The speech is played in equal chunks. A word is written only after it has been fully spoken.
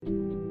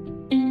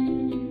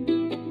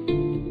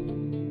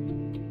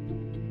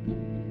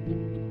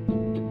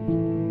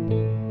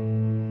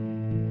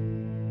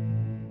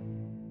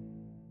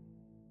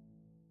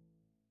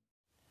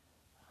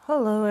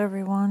Hello,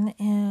 everyone,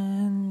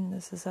 and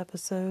this is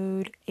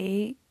episode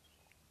 8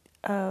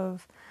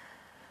 of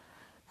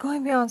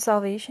Going Beyond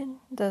Salvation.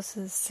 This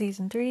is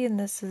season 3, and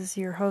this is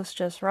your host,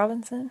 Jess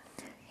Robinson.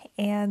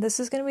 And this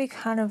is going to be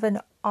kind of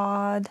an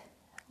odd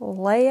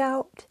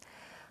layout.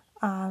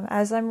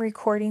 As I'm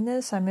recording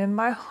this, I'm in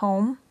my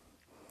home,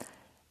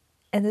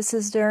 and this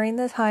is during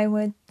the time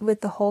with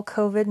the whole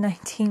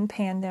COVID-19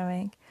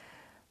 pandemic.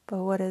 But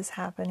what is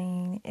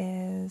happening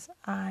is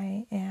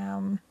I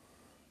am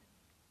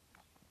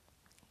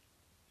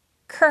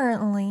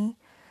currently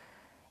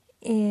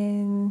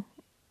in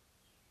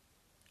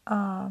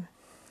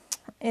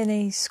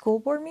a school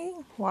board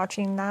meeting,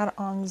 watching that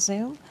on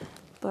Zoom,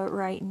 but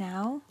right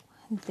now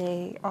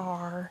they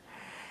are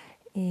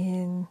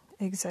in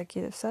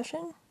executive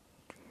session,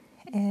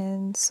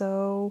 and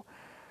so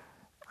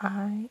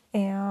I'm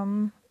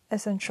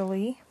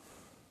essentially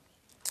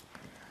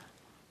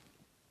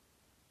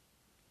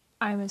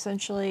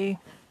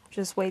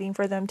just waiting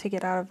for them to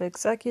get out of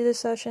executive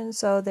session,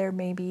 so there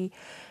may be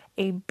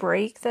a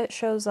break that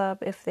shows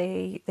up if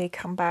they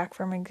come back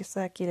from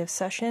executive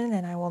session,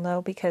 and I will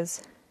know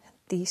because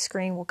the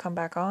screen will come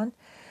back on,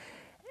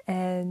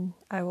 and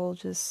I will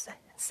just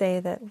say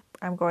that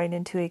I'm going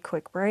into a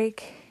quick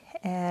break,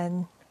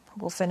 and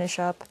we'll finish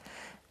up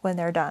when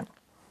they're done.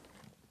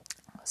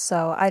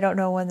 So I don't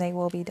know when they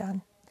will be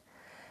done,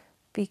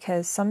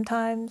 because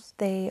sometimes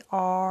they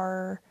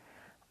are,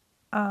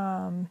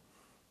 and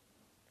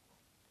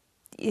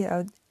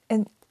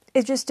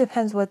it just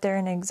depends what they're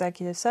in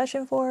executive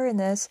session for, and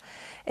this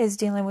is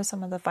dealing with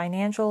some of the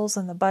financials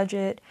and the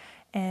budget.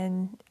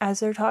 And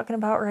as they're talking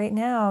about right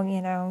now,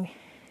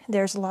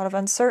 there's a lot of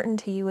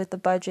uncertainty with the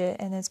budget,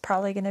 and it's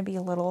probably going to be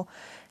a little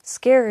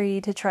scary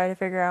to try to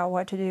figure out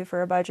what to do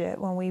for a budget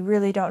when we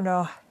really don't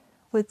know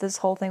with this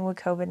whole thing with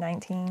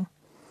COVID-19.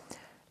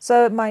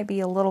 So it might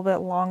be a little bit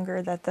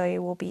longer that they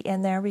will be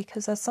in there,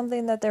 because that's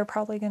something that they're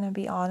probably going to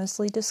be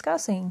honestly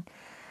discussing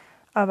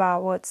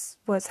about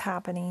what's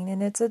happening.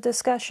 And it's a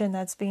discussion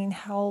that's being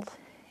held,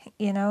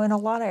 in a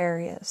lot of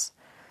areas.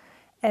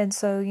 And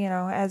so,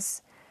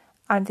 as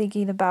I'm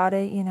thinking about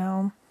it,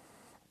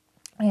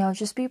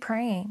 just be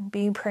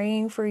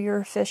praying for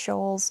your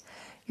officials,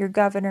 your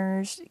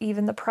governors,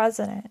 even the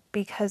president,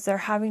 because they're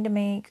having to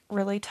make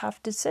really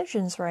tough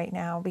decisions right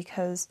now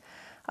because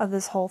of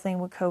this whole thing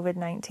with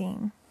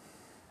COVID-19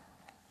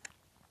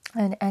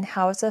 and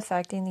how it's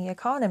affecting the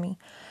economy.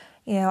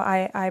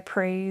 I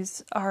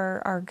praise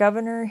our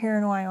governor here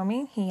in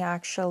Wyoming. He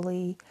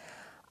actually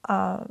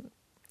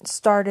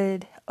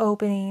started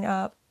opening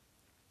up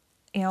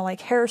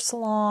like hair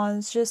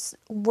salons, just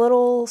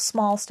little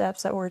small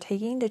steps that we're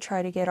taking to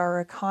try to get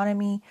our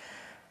economy,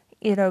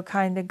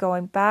 kind of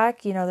going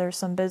back. There's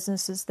some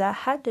businesses that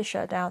had to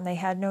shut down. They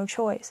had no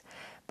choice.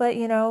 But,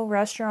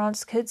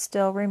 restaurants could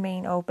still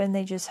remain open.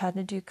 They just had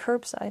to do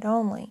curbside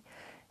only.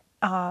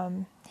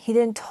 He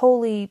didn't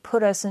totally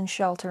put us in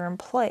shelter in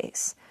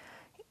place.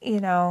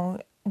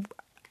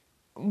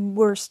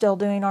 We're still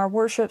doing our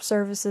worship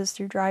services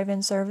through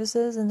drive-in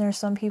services, and there's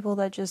some people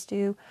that just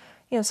do,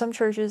 some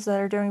churches that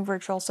are doing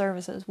virtual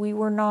services. We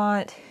were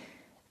not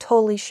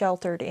totally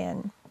sheltered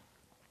in,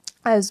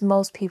 as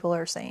most people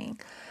are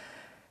saying.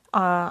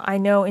 I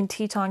know in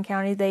Teton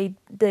County,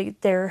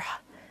 they're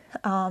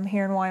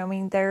here in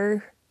Wyoming,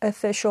 their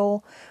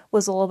official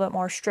was a little bit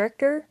more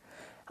stricter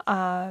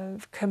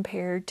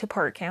compared to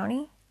Park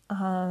County.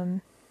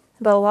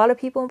 But a lot of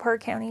people in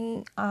Park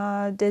County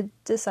did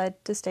decide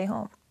to stay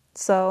home.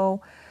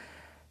 So,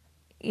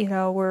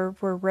 we're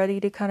ready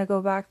to kind of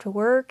go back to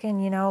work.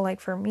 And, like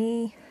for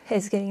me,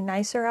 it's getting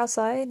nicer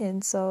outside.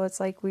 And so it's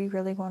like we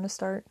really want to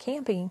start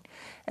camping.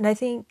 And I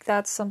think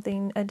that's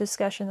a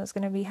discussion that's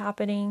going to be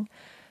happening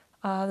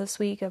this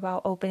week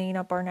about opening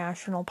up our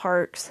national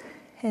parks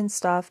and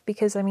stuff.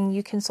 Because,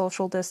 you can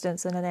social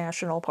distance in a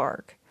national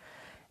park.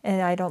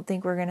 And I don't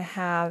think we're going to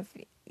have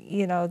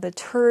the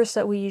tourists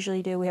that we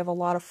usually do. We have a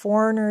lot of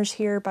foreigners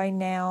here by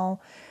now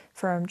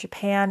from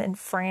Japan and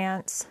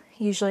France,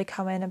 usually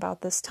come in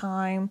about this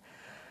time.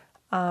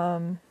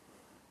 I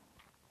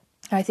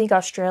think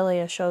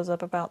Australia shows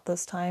up about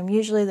this time.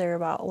 Usually they're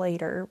about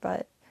later,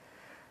 but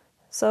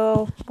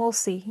so we'll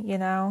see,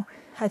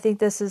 I think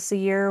this is the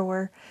year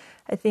where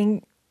I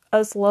think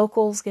us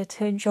locals get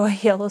to enjoy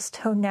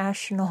Yellowstone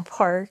National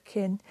Park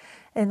and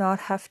not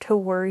have to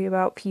worry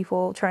about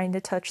people trying to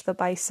touch the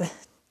bison.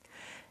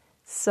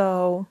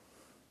 So,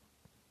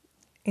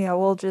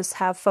 we'll just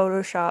have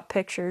Photoshop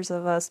pictures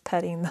of us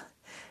petting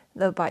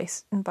the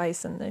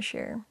bison this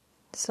year.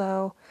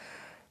 So,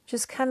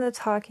 just kind of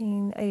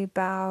talking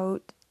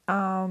about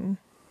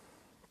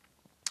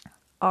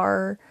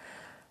our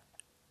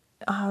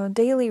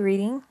daily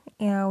reading.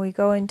 We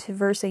go into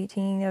verse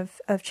 18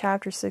 of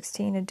chapter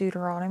 16 of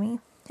Deuteronomy,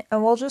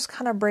 and we'll just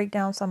kind of break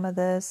down some of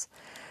this.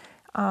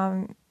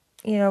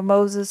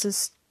 Moses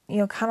is,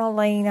 kind of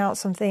laying out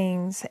some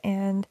things,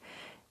 and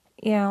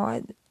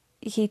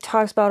he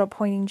talks about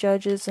appointing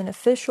judges and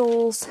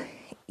officials,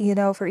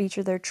 for each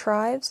of their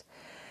tribes.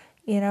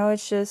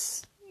 It's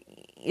just,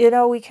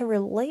 we can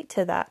relate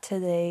to that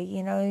today.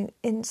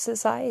 In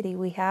society,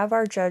 we have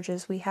our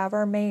judges, we have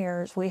our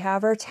mayors, we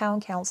have our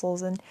town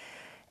councils, and,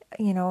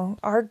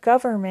 our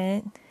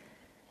government,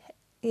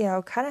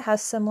 kind of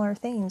has similar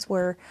things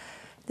where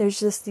there's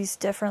just these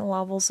different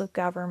levels of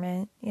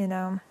government.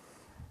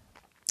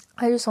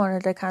 I just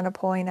wanted to kind of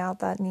point out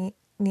that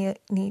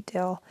neat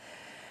deal.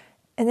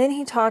 And then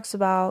he talks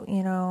about,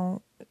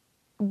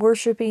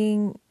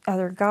 worshiping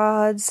other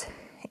gods,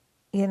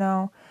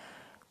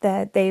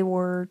 that they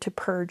were to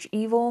purge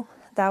evil.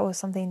 That was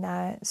something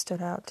that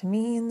stood out to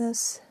me in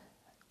this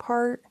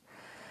part.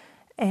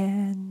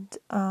 And,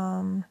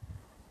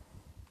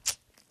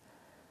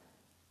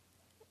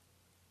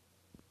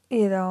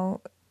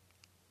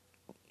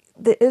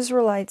 the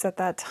Israelites at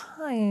that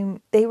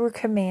time, they were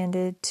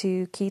commanded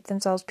to keep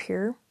themselves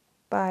pure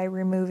by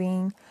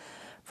removing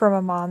from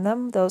among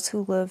them those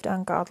who lived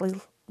ungodly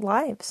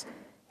lives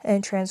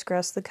and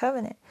transgressed the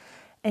covenant.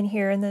 And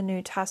here in the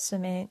New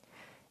Testament,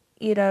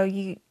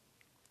 it's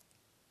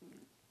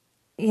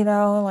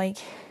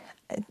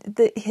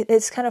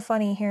kind of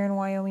funny here in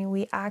Wyoming,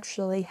 we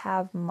actually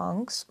have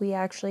monks. We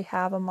actually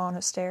have a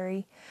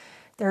monastery.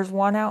 There's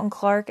one out in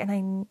Clark,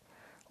 and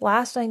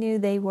last I knew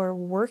they were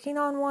working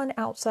on one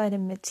outside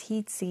of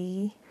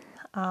Meeteetse,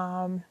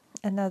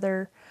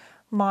 another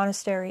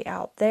monastery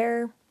out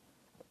there.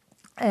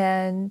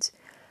 And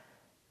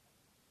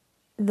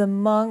the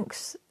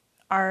monks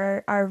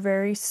are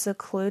very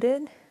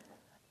secluded.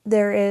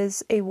 There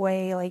is a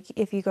way, like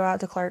if you go out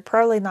to Clark,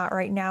 probably not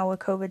right now with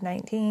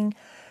COVID-19,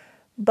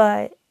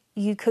 but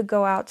you could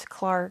go out to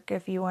Clark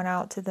if you went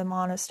out to the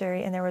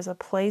monastery, and there was a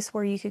place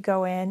where you could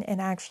go in,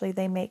 and actually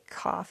they make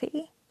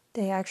coffee.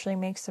 They actually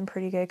make some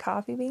pretty good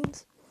coffee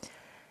beans.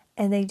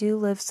 And they do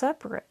live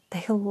separate.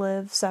 They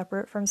live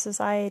separate from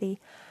society.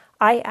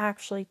 I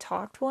actually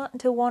talked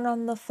to one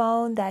on the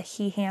phone that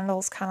he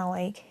handles kind of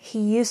like, he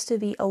used to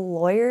be a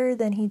lawyer,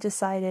 then he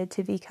decided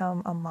to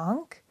become a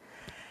monk.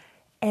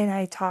 And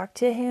I talked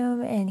to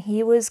him, and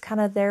he was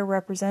kind of their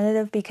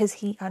representative because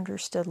he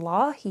understood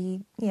law.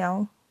 He,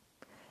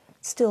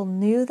 still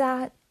knew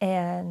that,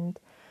 and,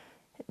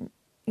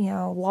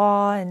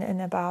 law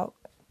and about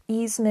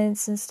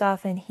easements and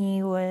stuff. And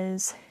he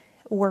was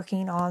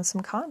working on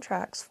some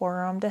contracts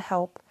for them to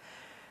help,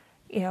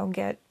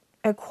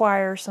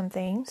 acquire some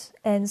things.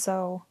 And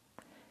so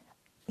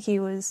he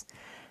was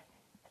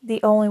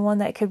the only one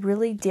that could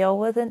really deal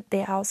with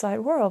the outside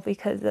world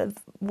because of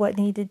what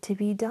needed to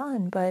be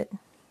done. But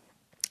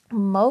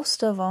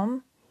most of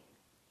them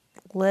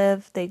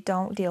they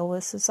don't deal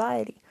with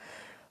society.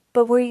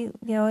 But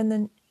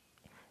in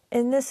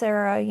this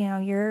era,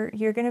 you're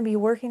going to be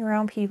working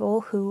around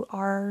people who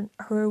are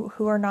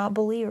not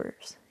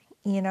believers.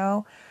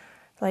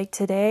 Like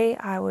today,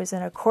 I was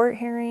in a court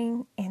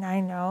hearing, and I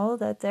know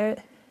that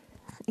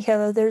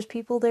there's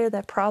people there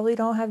that probably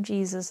don't have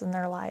Jesus in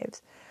their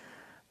lives.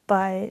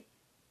 But,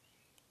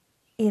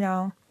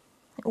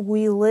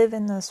 we live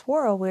in this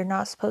world. We're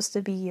not supposed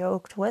to be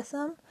yoked with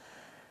them.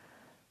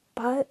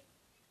 But,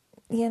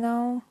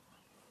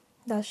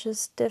 that's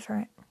just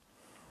different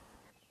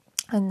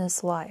in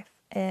this life.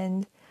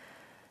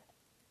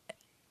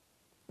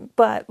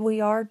 But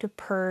we are to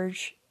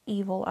purge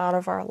evil out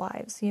of our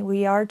lives.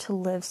 We are to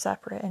live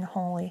separate and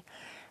holy.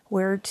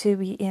 We're to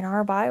be in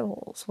our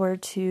Bibles. We're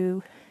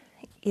to,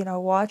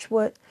 watch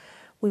what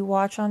we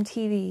watch on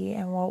TV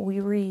and what we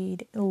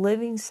read,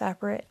 living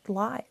separate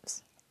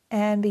lives.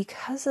 And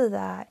because of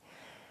that,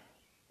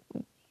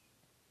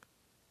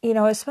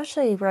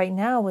 especially right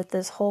now with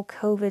this whole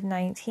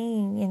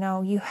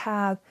COVID-19, you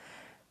have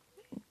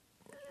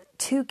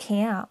two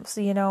camps,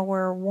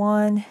 where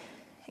one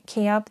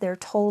camp, they're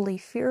totally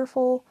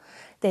fearful.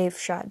 They've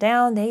shut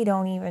down. They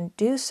don't even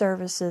do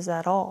services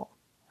at all.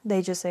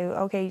 They just say,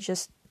 okay,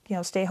 just,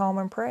 stay home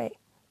and pray.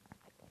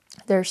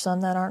 There's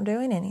some that aren't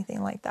doing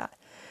anything like that.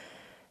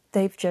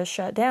 They've just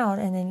shut down.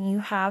 And then you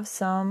have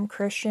some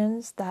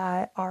Christians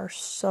that are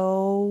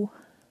so,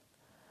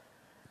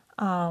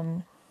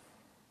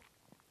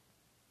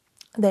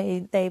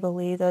 they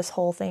believe this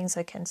whole thing's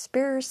a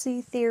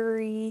conspiracy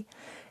theory,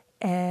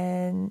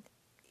 and,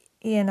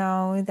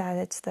 that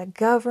it's the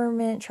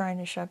government trying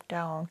to shut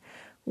down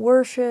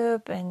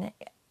worship. And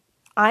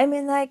I'm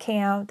in that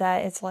camp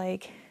that it's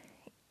like,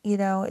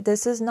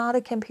 this is not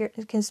a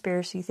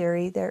conspiracy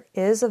theory. There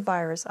is a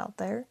virus out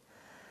there.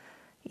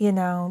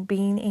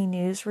 Being a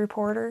news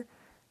reporter,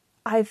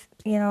 I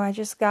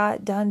just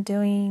got done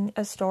doing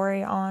a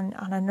story on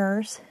a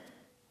nurse,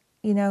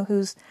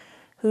 who's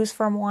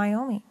from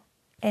Wyoming,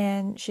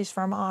 and she's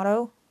from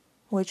Otto,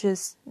 which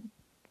is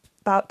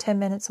about 10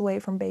 minutes away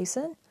from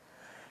Basin,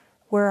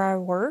 where I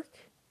work,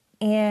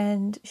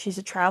 and she's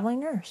a traveling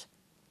nurse,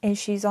 and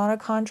she's on a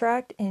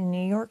contract in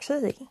New York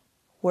City,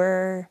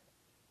 where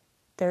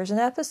there's an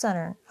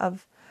epicenter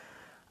of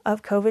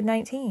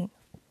COVID-19.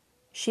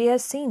 She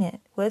has seen it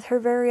with her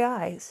very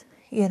eyes,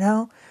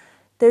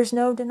 There's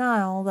no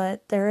denial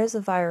that there is a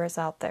virus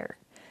out there.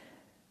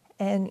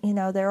 And,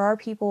 there are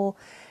people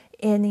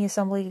in the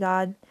Assembly of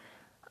God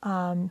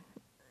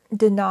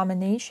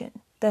denomination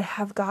that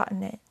have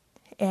gotten it.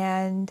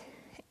 And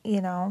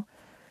You know,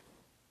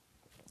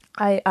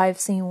 I've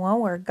seen one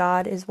where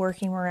God is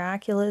working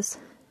miraculous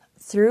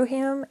through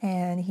him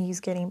and he's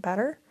getting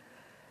better.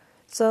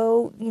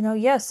 So,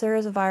 yes, there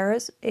is a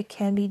virus. It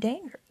can be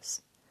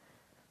dangerous.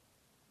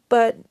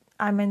 But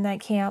I'm in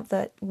that camp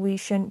that we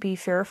shouldn't be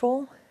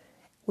fearful.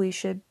 We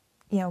should,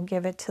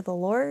 give it to the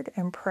Lord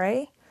and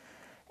pray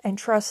and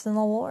trust in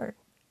the Lord.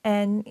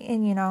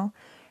 And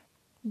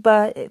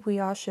but we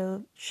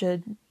also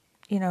should,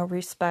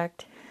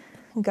 respect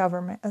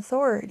government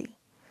authority,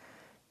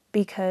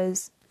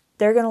 because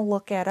they're going to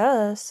look at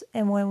us,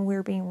 and when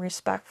we're being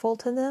respectful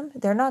to them,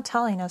 they're not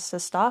telling us to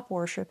stop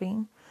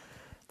worshiping.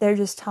 They're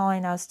just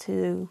telling us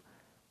to,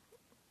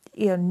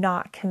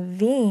 not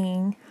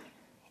convene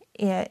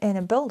in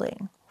a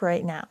building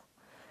right now.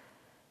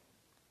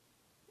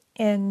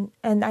 And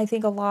I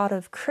think a lot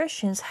of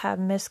Christians have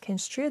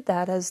misconstrued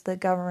that as the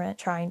government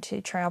trying to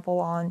trample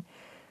on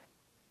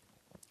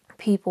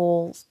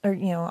people's, or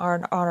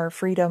on our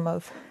freedom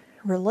of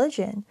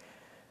religion.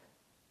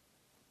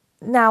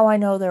 Now I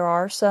know there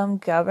are some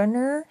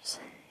governors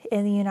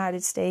in the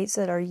United States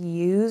that are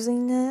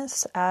using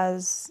this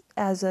as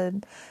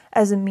a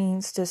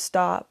means to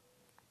stop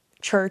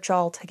church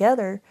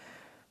altogether.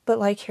 But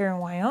like here in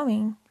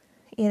Wyoming,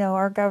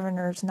 our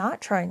governor's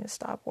not trying to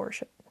stop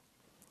worship.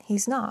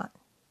 He's not.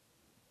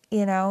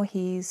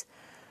 He's,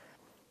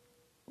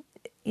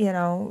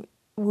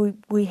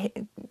 we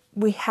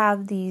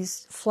have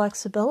these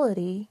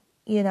flexibility,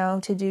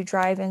 to do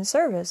drive-in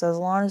service as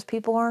long as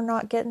people are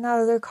not getting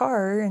out of their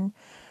car and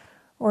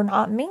we're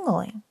not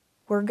mingling.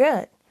 We're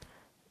good.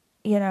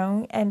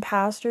 And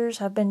pastors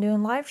have been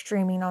doing live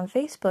streaming on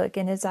Facebook,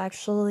 and it's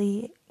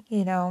actually,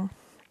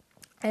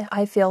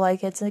 I feel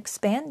like it's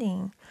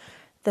expanding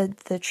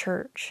the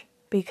church,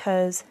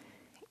 because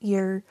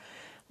you're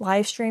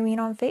live streaming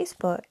on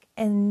Facebook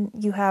and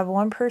you have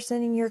one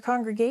person in your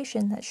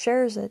congregation that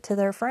shares it to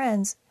their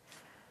friends.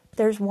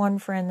 There's one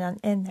friend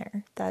in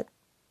there that,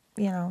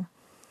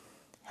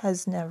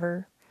 has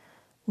never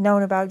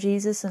known about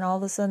Jesus, and all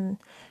of a sudden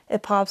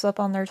it pops up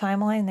on their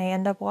timeline and they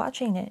end up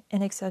watching it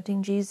and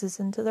accepting Jesus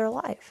into their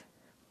life.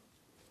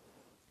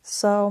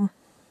 So,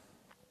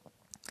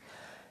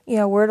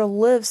 we're to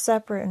live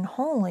separate and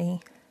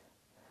holy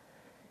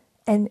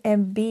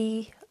and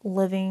be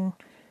living,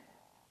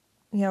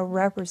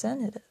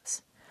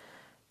 representatives.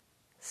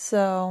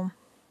 So,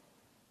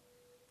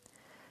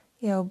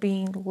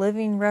 being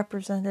living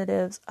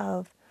representatives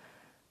of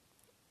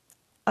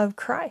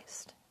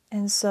Christ.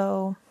 And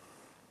so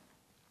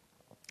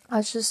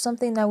that's just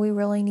something that we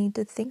really need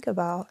to think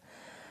about,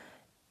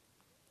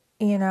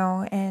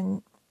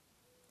 and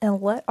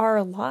let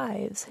our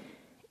lives,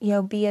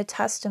 be a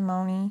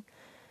testimony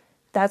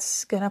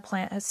that's going to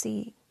plant a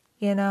seed.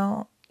 You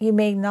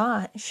may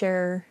not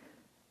share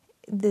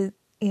the,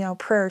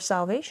 prayer of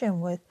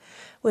salvation with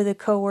a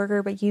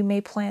coworker, but you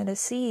may plant a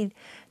seed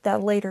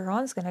that later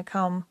on is going to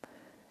come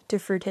to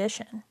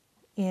fruition,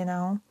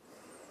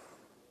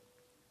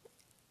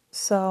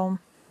 So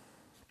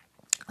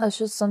that's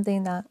just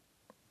something that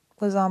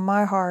was on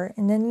my heart.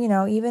 And then,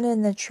 even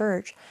in the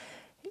church,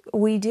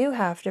 we do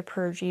have to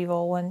purge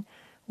evil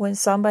when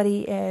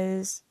somebody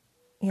is,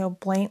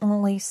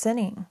 blatantly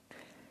sinning,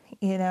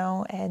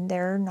 and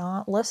they're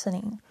not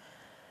listening.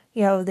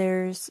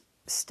 There's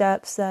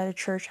steps that a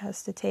church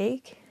has to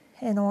take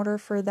in order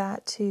for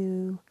that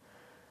to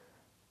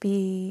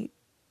be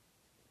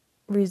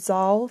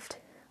resolved.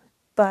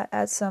 But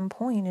at some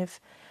point, if,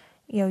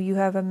 you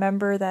have a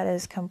member that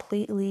is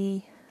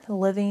completely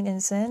living in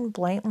sin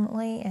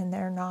blatantly and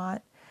they're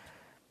not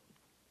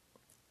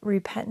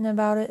repentant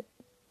about it,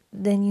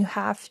 then you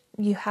have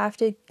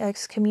to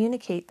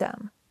excommunicate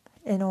them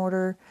in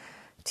order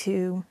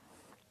to,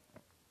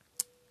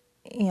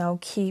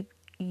 keep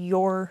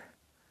your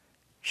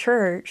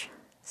church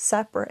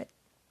separate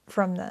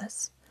from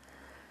this.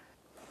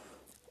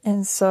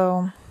 And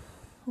so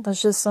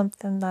that's just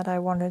something that I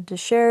wanted to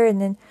share.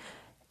 And then,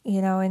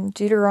 in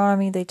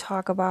Deuteronomy, they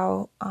talk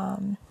about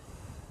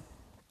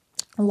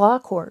law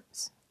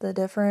courts, the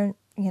different,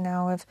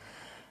 of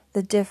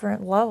the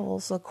different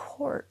levels of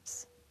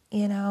courts,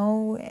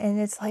 and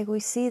it's like we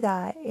see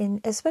that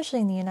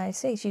especially in the United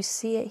States. You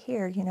see it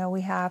here.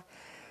 We have,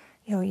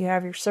 you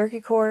have your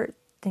circuit court,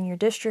 then your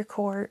district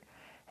court,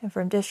 and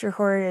from district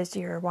court is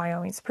your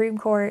Wyoming Supreme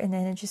Court, and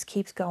then it just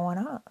keeps going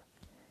up.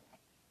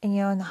 And,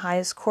 and the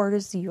highest court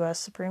is the U.S.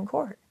 Supreme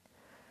Court.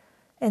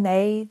 And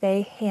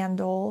they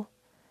handle,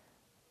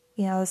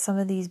 some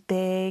of these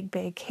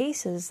big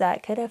cases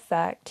that could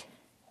affect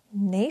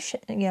nation,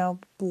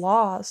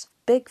 laws,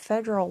 big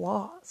federal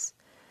laws.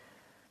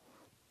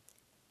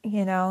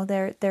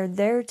 They're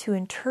there to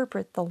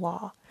interpret the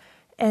law.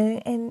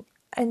 And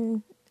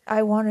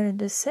I wanted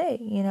to say,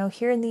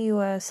 here in the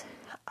U.S.,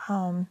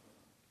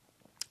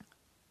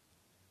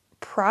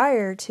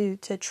 prior to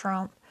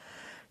Trump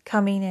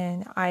coming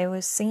in, I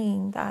was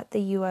seeing that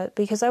the U.S.,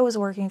 because I was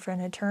working for an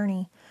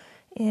attorney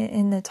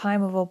in the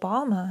time of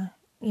Obama,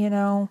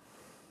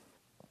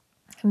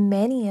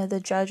 many of the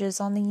judges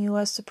on the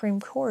U.S.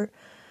 Supreme Court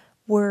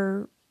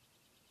were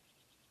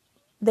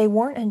they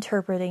weren't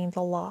interpreting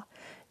the law.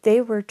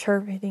 They were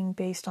interpreting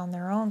based on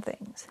their own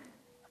things.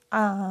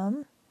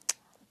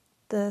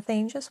 The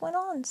thing just went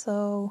on,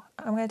 so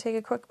I'm going to take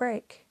a quick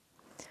break.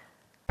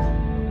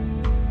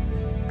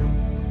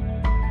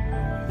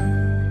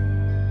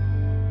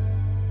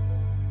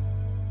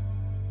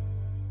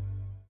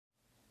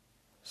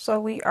 So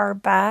we are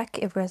back.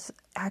 It was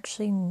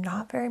actually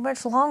not very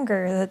much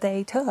longer that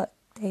they took.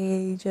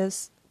 They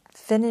just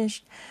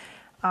finished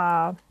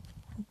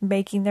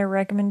making their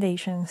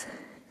recommendations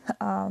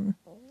and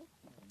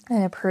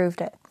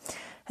approved it.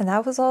 And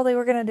that was all they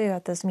were going to do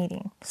at this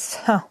meeting.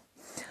 So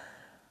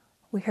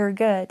we heard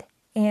good.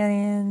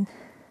 And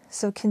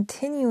so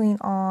continuing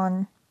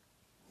on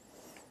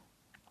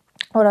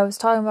what I was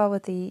talking about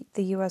with the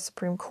U.S.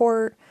 Supreme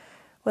Court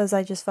was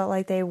I just felt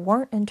like they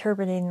weren't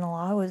interpreting the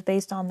law. It was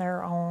based on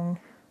their own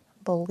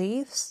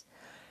beliefs.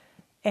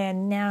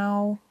 And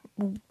now,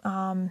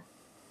 in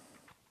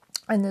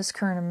this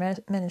current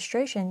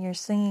administration, you're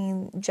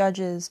seeing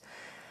judges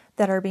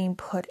that are being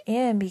put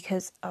in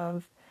because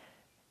of,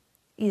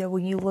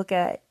 when you look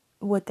at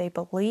what they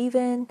believe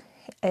in,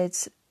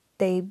 it's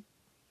they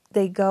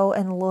go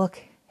and look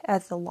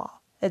at the law.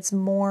 It's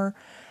more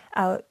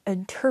out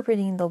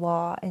interpreting the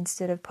law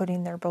instead of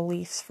putting their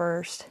beliefs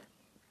first.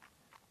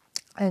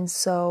 And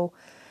so,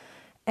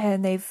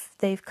 and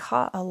they've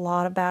caught a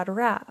lot of bad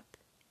rap,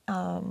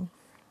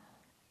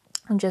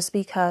 just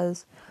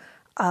because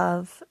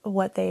of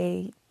what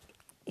they,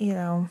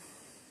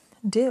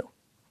 do.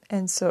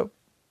 And so,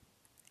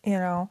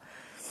 I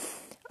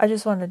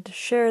just wanted to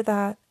share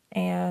that.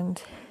 And,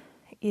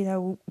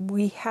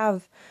 we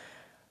have,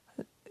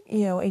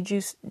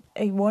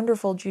 a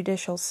wonderful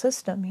judicial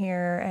system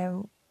here.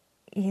 And,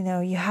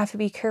 you have to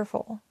be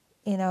careful.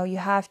 You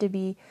have to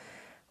be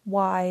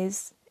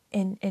wise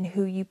in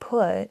who you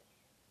put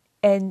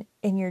and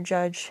in your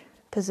judge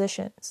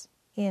positions,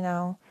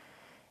 and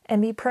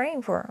be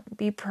praying for them.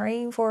 Be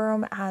praying for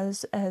them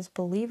as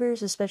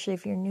believers, especially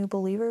if you're a new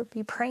believer.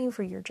 Be praying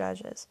for your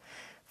judges.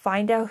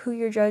 Find out who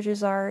your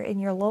judges are in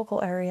your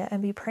local area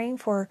and be praying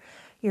for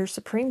your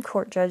Supreme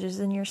Court judges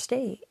in your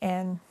state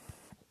and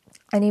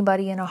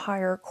anybody in a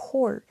higher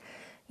court.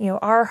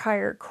 Our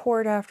higher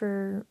court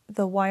after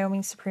the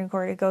Wyoming Supreme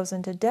Court, it goes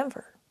into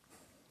Denver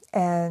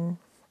and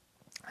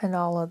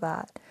all of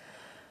that.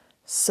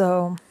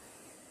 So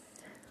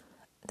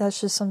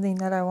that's just something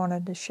that I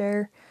wanted to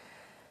share.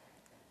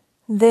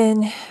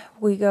 Then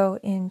we go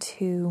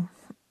into,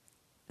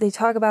 they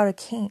talk about a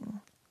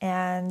king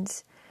and,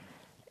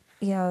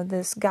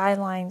 this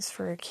guidelines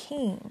for a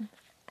king.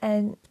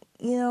 And,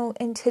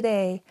 and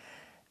today,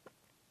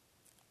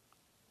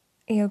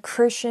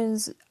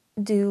 Christians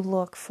do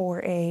look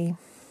for they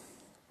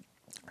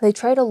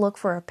try to look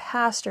for a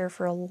pastor,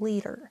 for a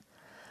leader.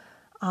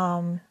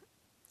 I'm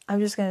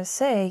just going to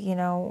say,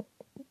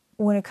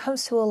 when it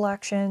comes to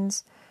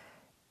elections,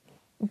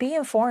 be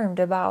informed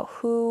about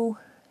who,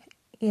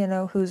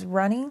 who's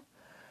running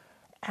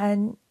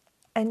and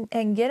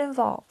get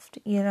involved,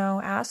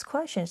 ask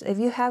questions. If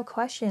you have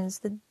questions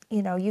that,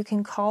 you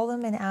can call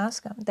them and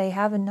ask them. They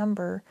have a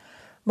number.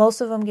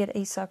 Most of them get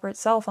a separate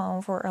cell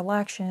phone for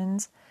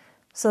elections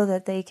so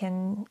that they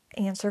can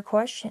answer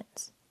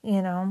questions,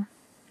 and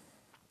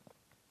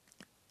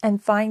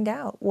find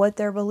out what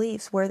their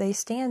beliefs, where they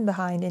stand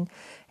behind in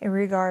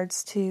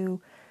regards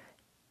to,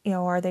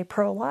 are they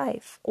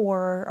pro-life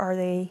or are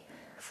they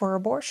for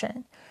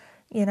abortion?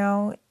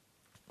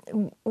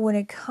 When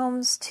it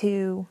comes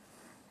to,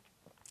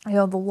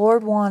 the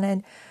Lord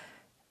wanted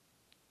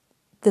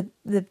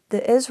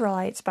the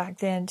Israelites back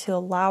then to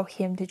allow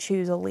him to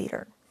choose a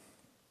leader.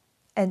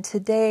 And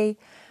today,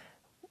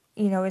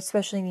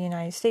 especially in the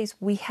United States,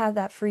 we have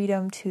that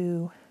freedom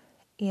to,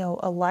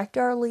 elect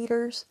our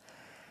leaders.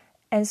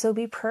 And so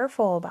be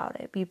prayerful about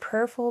it. Be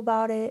prayerful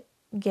about it.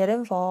 Get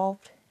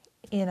involved.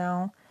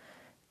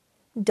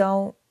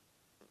 Don't,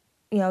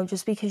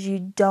 just because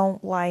you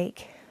don't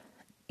like,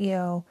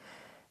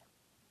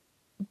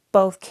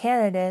 both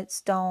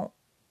candidates, don't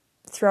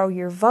throw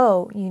your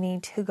vote. You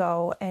need to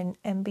go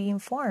and be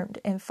informed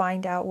and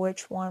find out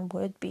which one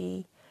would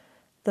be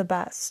the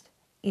best,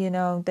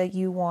 that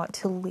you want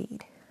to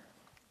lead.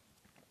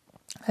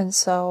 And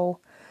so,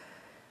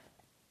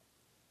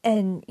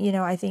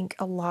 I think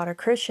a lot of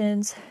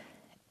Christians,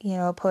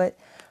 put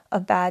a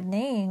bad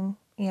name,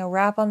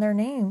 rap on their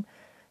name,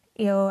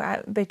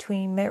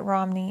 between Mitt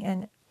Romney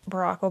and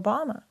Barack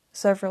Obama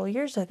several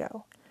years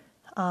ago,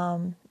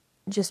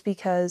 just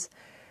because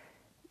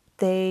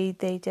they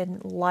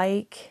didn't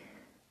like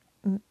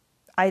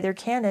either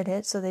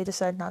candidate, so they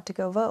decided not to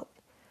go vote.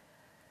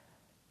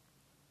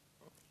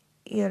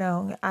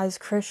 As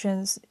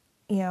Christians,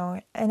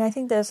 and I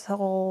think this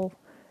whole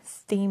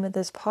theme of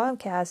this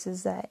podcast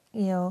is that,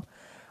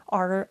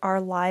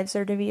 our lives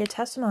are to be a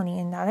testimony,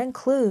 and that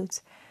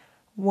includes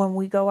when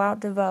we go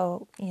out to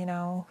vote,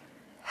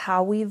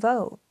 how we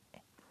vote.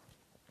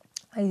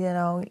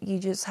 You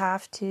just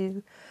have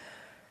to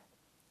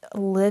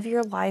live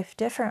your life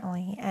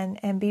differently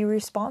and be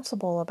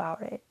responsible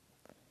about it,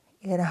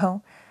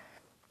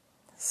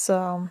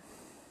 So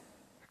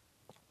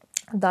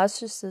that's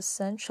just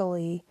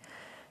essentially,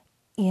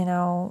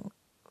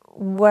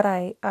 what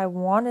I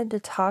wanted to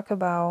talk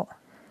about.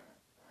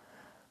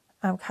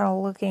 I'm kind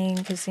of looking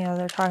because,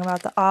 they're talking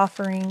about the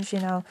offerings,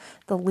 the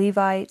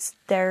Levites,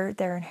 their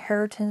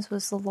inheritance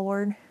was the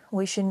Lord.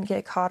 We shouldn't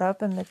get caught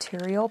up in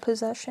material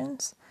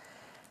possessions.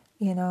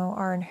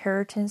 Our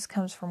inheritance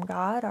comes from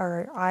God.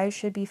 Our eyes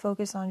should be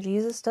focused on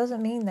Jesus.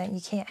 Doesn't mean that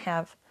you can't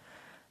have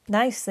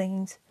nice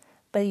things,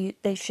 but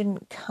they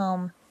shouldn't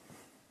come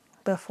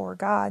before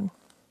God.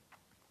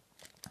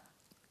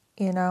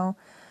 I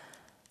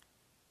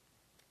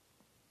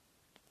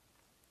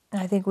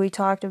think we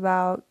talked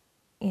about,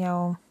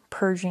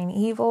 purging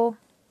evil,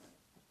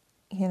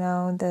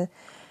 the,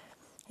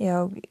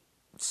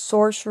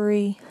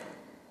 sorcery,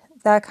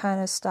 that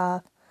kind of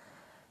stuff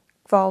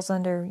falls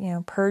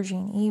under,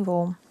 purging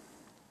evil.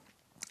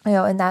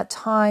 In that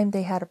time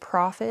they had a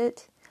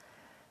prophet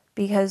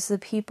because the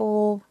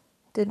people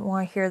didn't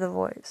want to hear the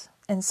voice.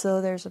 And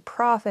so there's a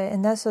prophet,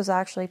 and this was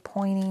actually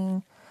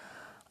pointing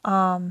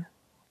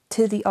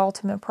to the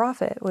ultimate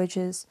prophet, which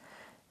is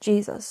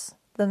Jesus,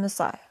 the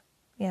Messiah.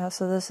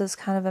 So this is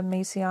kind of a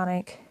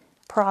messianic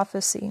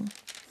prophecy.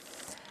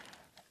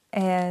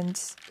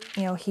 And,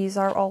 he's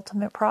our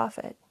ultimate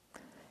prophet.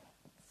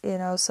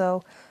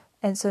 So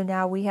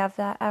now we have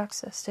that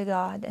access to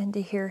God and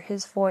to hear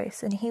his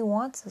voice. And he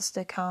wants us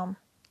to come,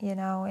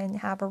 and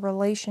have a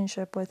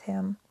relationship with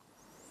him.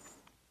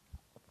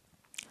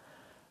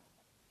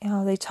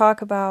 They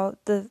talk about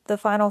the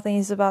final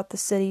things about the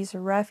cities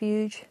of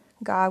refuge.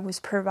 God was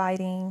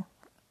providing,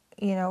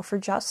 for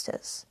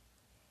justice.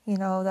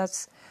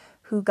 That's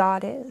who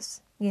God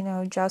is,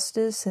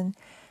 justice. And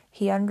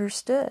he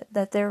understood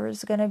that there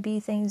was going to be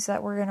things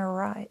that were going to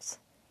arise.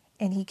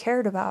 And he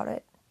cared about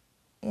it,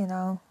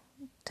 to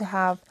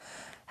have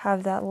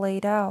that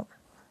laid out.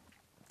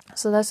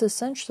 So that's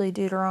essentially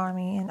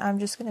Deuteronomy. And I'm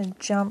just going to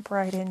jump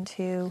right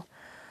into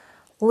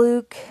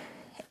Luke,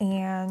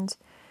 and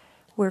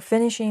we're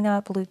finishing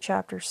up Luke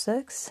chapter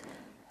 6.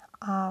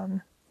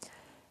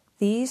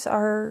 These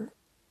are,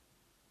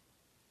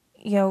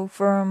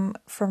 from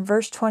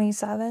verse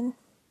 27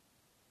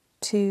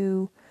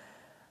 through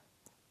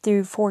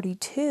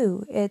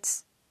 42,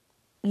 it's,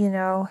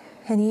 and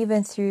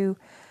even through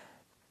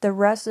the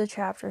rest of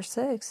chapter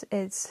 6,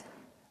 it's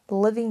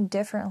living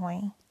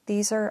differently.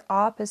 These are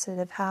opposite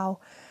of how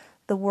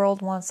the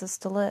world wants us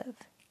to live.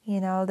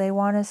 They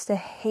want us to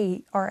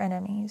hate our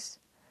enemies.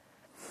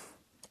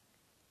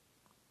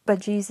 But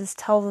Jesus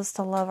tells us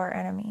to love our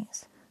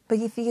enemies. But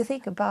if you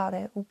think about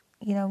it,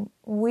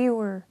 we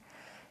were,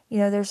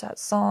 there's that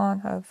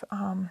song of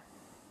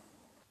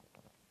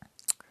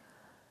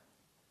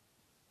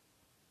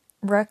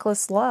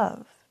reckless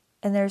love.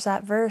 And there's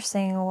that verse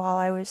saying, while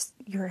I was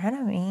your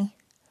enemy,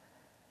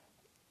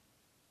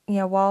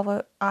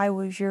 while I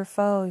was your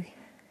foe,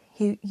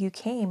 you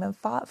came and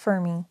fought for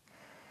me.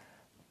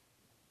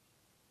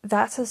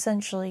 That's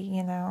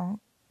essentially,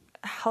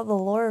 how the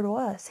Lord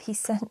was. He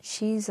sent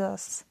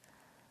Jesus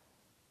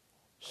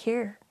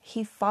here.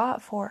 He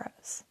fought for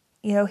us.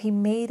 He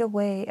made a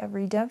way of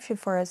redemption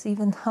for us,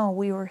 even though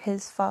we were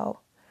his foe.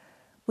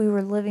 We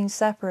were living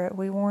separate.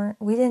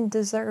 We didn't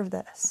deserve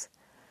this.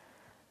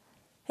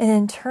 And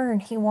in turn,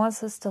 he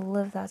wants us to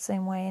live that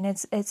same way. And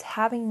it's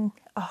having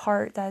a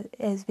heart that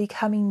is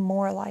becoming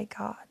more like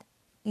God.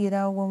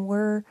 When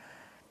we're,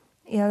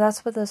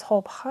 that's what this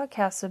whole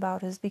podcast is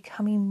about, is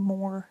becoming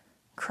more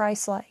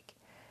Christ-like.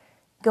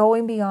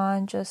 Going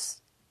beyond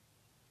just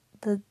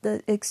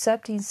the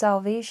accepting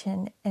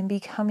salvation and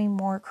becoming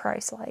more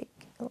Christ-like.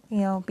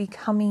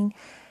 Becoming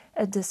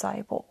a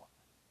disciple.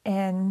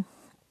 And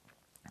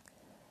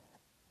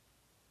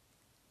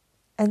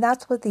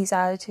that's what these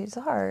attitudes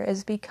are,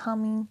 is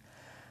becoming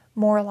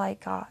more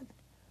like God.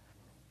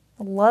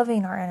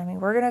 Loving our enemy.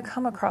 We're going to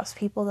come across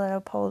people that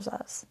oppose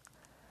us.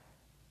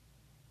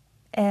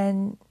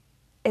 And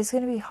it's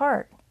going to be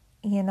hard,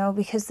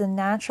 because the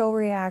natural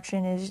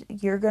reaction is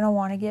you're going to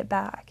want to get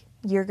back.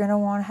 You're going to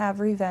want to have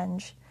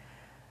revenge.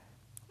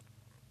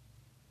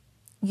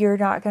 You're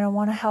not going to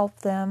want to help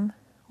them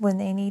when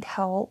they need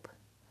help.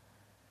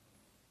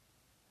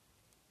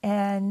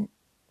 And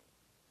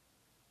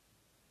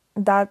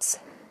that's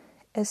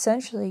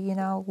essentially,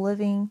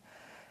 living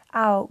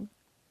out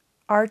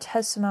our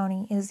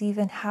testimony is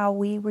even how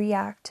we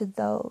react to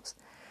those.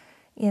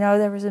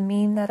 There was a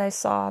meme that I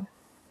saw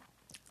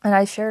and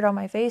I shared on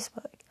my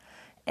Facebook,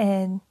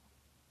 and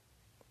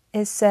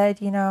it said,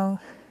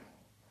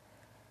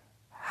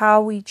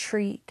 how we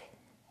treat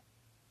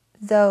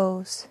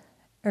those,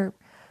 or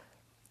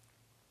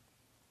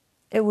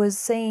it was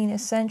saying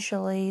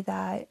essentially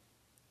that,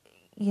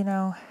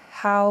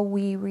 how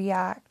we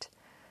react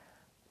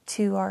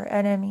to our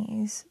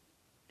enemies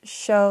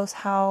shows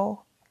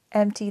how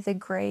empty the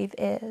grave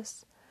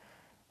is.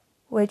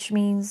 Which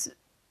means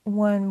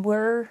when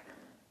we're,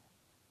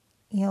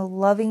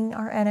 loving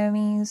our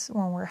enemies,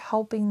 when we're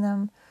helping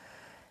them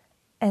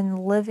and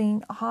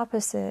living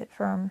opposite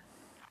from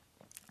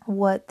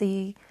what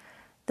the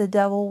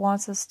devil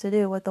wants us to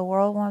do, what the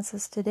world wants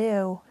us to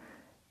do,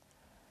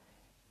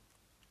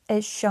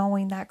 is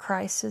showing that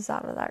Christ is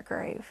out of that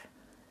grave.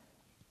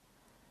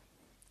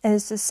 And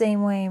it's the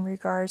same way in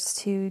regards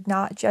to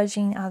not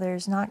judging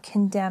others, not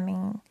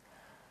condemning,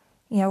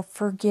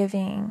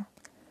 forgiving.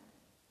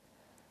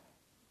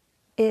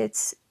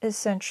 It's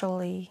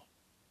essentially,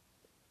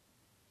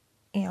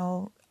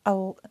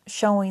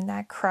 showing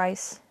that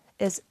Christ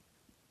is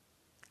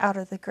out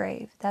of the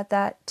grave,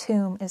 that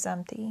tomb is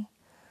empty,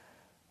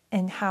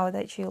 and how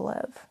that you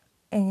live.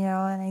 And,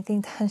 and I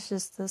think that's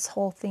just this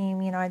whole theme.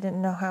 I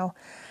didn't know how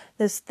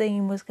this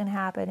theme was going to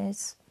happen.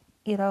 It's,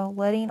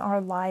 letting our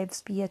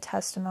lives be a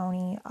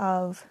testimony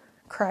of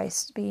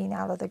Christ being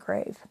out of the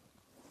grave.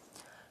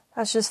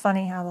 That's just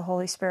funny how the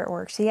Holy Spirit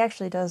works. He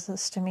actually does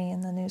this to me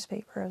in the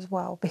newspaper as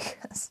well,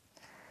 because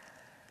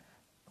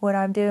when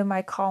I'm doing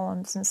my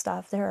columns and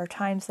stuff, there are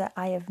times that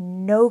I have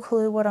no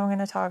clue what I'm going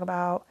to talk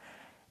about,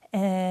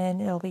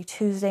 and it'll be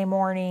Tuesday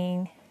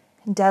morning,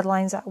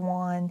 deadline's at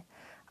 1,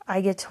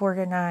 I get to work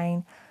at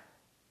 9,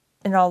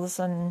 and all of a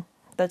sudden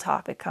the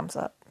topic comes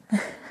up.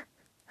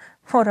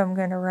 What I'm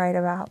going to write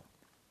about.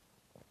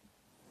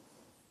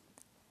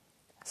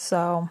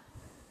 So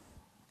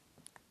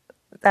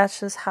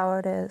that's just how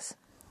it is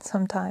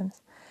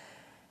sometimes.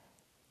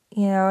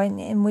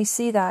 And we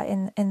see that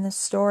in the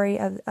story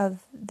of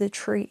the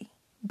tree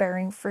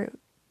bearing fruit.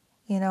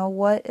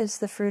 What is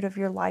the fruit of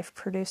your life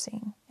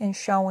producing and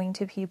showing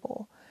to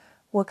people?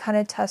 What kind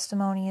of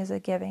testimony is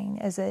it giving?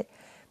 Is it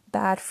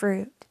bad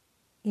fruit?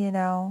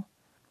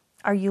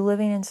 Are you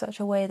living in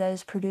such a way that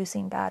is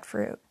producing bad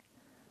fruit?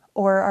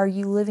 Or are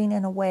you living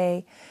in a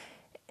way,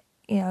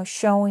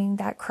 showing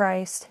that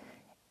Christ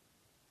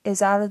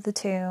is out of the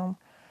tomb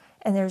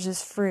and there's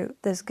this fruit,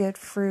 this good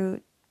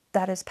fruit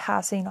that is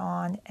passing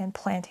on and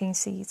planting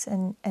seeds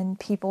in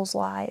people's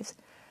lives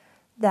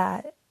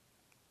that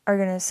are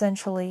going to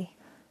essentially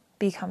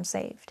become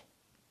saved.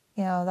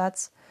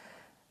 That's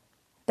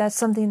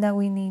something that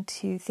we need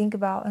to think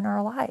about in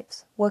our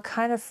lives. What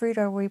kind of fruit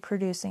are we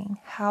producing?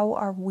 How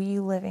are we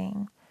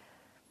living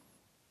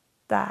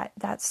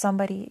that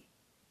somebody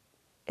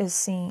is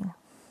seeing,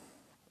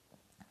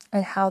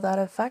 and how that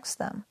affects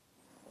them?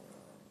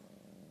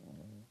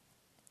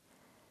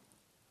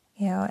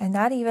 And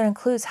that even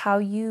includes how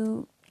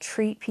you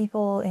treat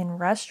people in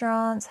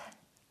restaurants.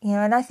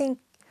 And I think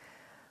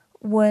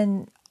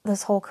when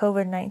this whole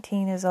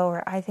COVID-19 is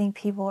over, I think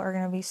people are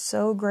going to be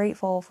so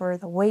grateful for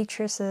the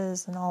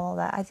waitresses and all of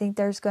that. I think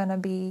there's going to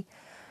be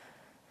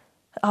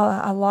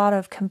a lot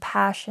of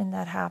compassion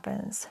that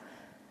happens.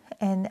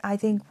 And I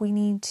think we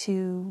need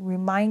to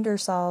remind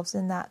ourselves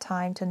in that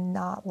time to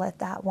not let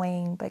that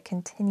wane, but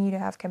continue to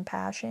have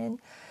compassion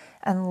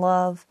and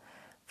love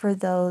for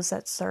those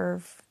that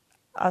serve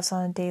us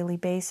on a daily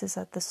basis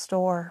at the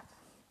store,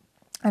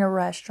 at a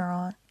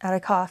restaurant, at a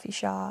coffee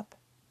shop.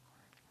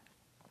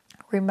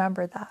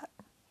 Remember that.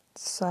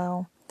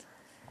 So,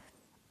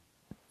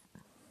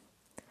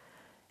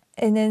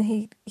 and then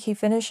he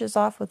finishes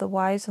off with the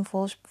wise and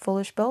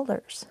foolish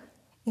builders,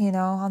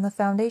 on the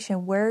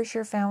foundation. Where's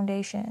your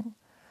foundation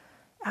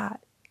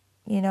at?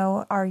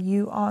 Are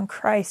you on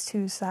Christ,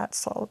 who's that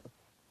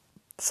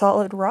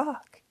solid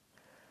rock?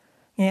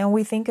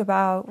 We think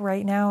about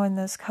right now in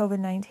this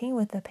COVID-19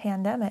 with the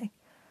pandemic,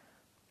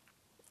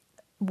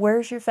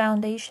 where's your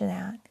foundation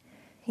at?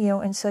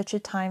 In such a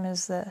time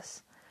as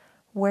this,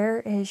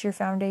 where is your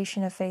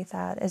foundation of faith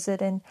at? Is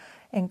it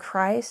in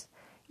Christ?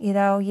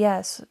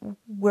 Yes,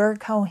 we're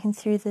going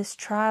through this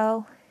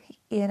trial,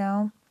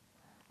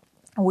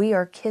 we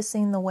are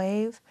kissing the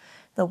wave.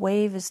 The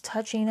wave is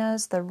touching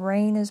us. The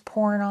rain is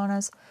pouring on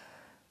us.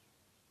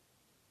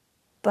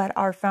 But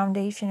our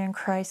foundation in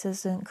Christ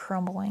isn't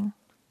crumbling.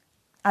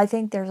 I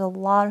think there's a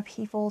lot of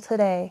people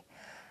today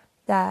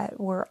that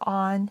were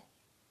on,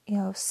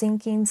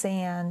 sinking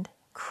sand,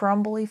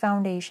 crumbly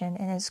foundation,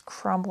 and it's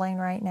crumbling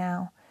right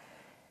now.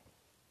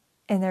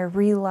 And they're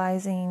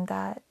realizing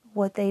that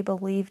what they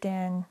believed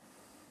in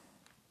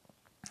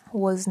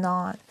was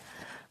not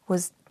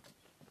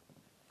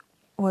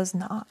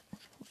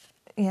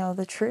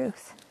the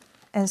truth.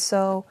 And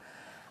so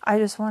I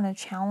just want to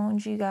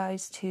challenge you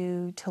guys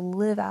to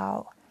live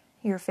out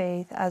your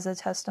faith as a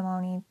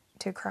testimony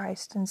to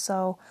Christ. And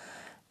so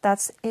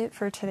that's it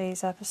for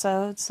today's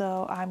episode.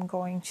 So I'm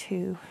going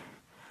to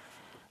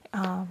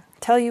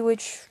tell you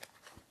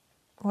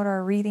what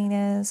our reading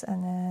is,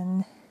 and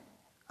then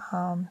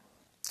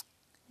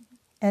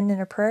end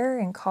in a prayer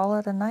and call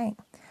it a night.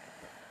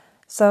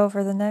 So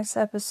for the next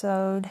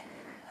episode,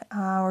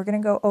 we're going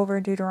to go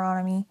over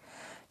Deuteronomy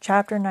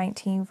chapter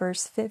 19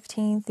 verse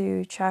 15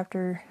 through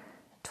chapter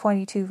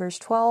 22 verse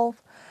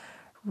 12.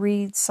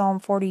 Read Psalm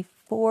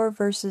 44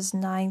 verses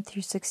 9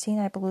 through 16.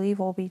 I believe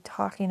we'll be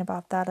talking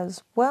about that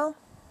as well,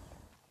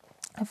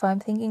 if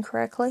I'm thinking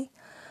correctly.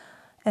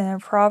 And then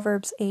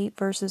Proverbs 8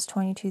 verses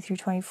 22 through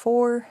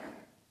 24.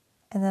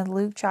 And then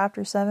Luke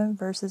chapter 7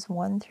 verses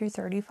 1 through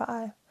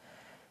 35.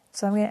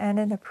 So I'm going to end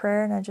in a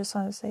prayer, and I just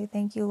want to say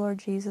thank you, Lord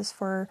Jesus,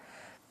 for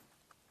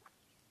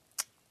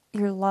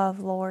your love,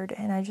 Lord.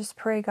 And I just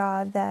pray,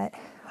 God, that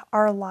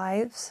our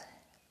lives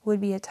would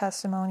be a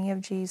testimony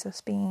of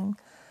Jesus being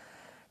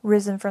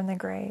risen from the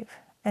grave.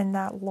 And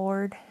that,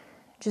 Lord,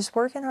 just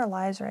work in our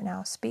lives right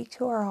now. Speak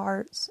to our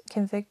hearts,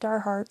 convict our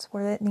hearts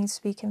where it needs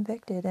to be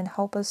convicted, and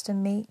help us to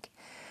make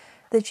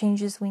the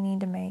changes we need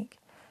to make.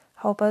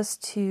 Help us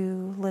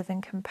to live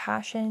in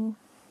compassion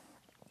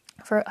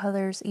for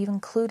others, even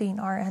including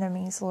our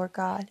enemies, Lord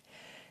God.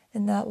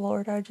 And that,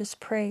 Lord, I just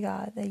pray,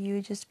 God, that you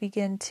would just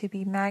begin to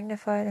be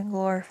magnified and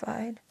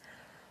glorified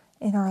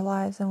in our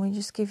lives. And we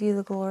just give you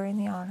the glory and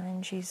the honor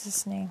in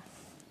Jesus' name.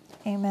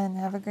 Amen.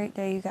 Have a great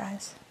day, you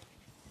guys.